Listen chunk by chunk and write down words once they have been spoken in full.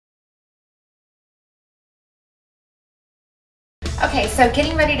Okay, so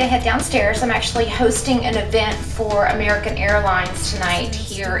getting ready to head downstairs. I'm actually hosting an event for American Airlines tonight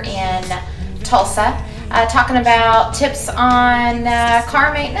here in Tulsa, talking about tips on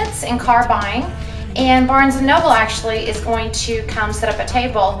car maintenance and car buying. And Barnes & Noble actually is going to come set up a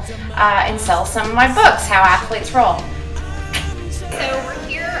table and sell some of my books, How Athletes Roll. So we're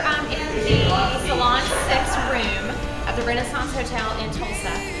here in the Salon 6 room of the Renaissance Hotel in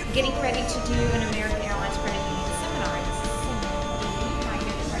Tulsa, getting ready to do an American Airlines credit union seminar.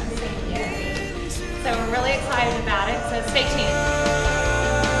 So we're really excited about it, so stay tuned.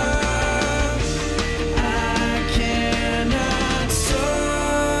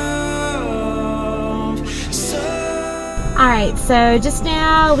 Alright, so just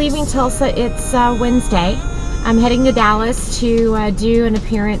now leaving Tulsa, it's Wednesday. I'm heading to Dallas to do an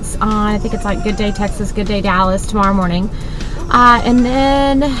appearance on, I think it's like Good Day Texas, Good Day Dallas tomorrow morning. And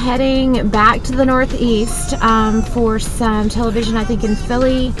then heading back to the Northeast for some television, I think in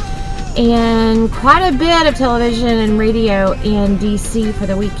Philly, and quite a bit of television and radio in DC for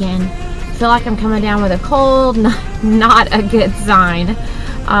the weekend. I feel like I'm coming down with a cold, not a good sign.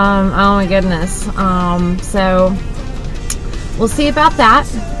 Oh my goodness. So we'll see about that,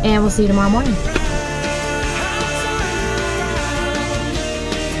 and we'll see you tomorrow morning.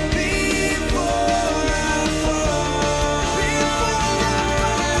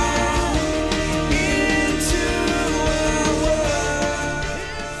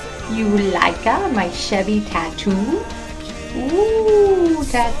 You like my Chevy tattoo? Ooh,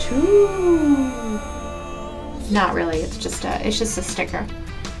 tattoo. Not really, it's just a sticker.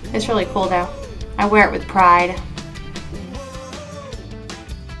 It's really cool though. I wear it with pride.